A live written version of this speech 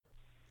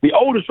The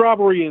oldest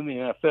rivalry in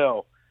the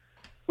NFL.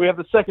 We have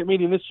the second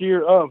meeting this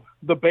year of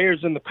the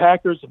Bears and the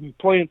Packers. Have been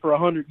playing for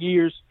 100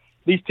 years.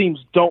 These teams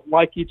don't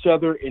like each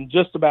other, and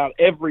just about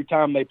every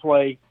time they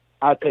play,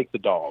 I take the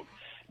dog,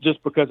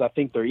 just because I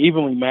think they're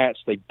evenly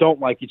matched. They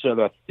don't like each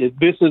other.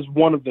 This is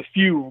one of the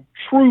few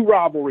true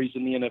rivalries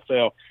in the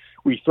NFL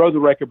where you throw the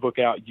record book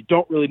out. You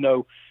don't really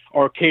know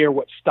or care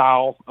what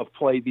style of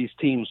play these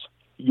teams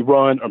you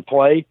run or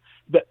play.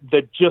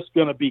 They're just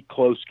going to be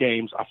close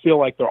games. I feel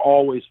like they're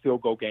always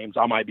field goal games.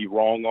 I might be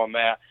wrong on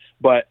that,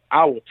 but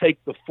I will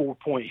take the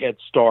 4-point head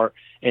start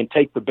and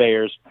take the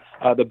Bears.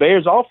 The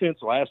Bears offense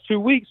the last 2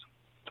 weeks,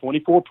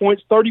 24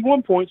 points,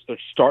 31 points. They're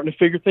starting to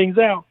figure things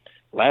out.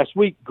 Last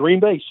week, Green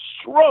Bay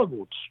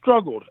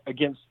struggled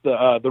against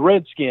the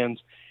Redskins,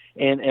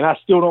 and I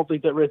still don't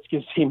think that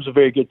Redskins team is a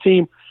very good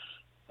team.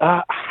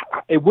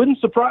 It wouldn't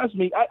surprise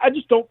me. I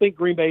just don't think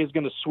Green Bay is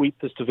going to sweep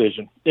this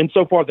division. And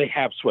so far, they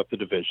have swept the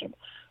division.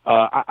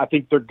 I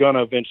think they're going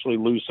to eventually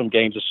lose some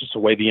games. It's just the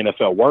way the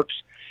NFL works.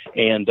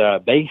 And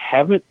they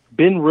haven't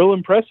been real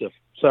impressive.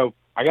 So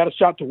I got a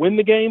shot to win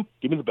the game.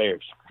 Give me the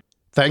Bears.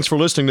 Thanks for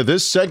listening to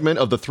this segment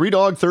of the Three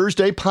Dog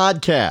Thursday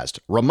podcast.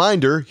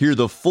 Reminder, hear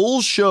the full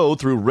show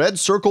through Red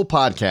Circle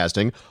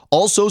Podcasting.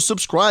 Also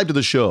subscribe to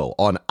the show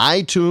on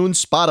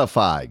iTunes,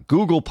 Spotify,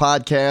 Google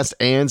Podcasts,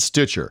 and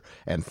Stitcher.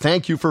 And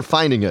thank you for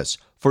finding us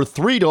for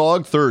Three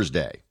Dog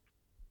Thursday.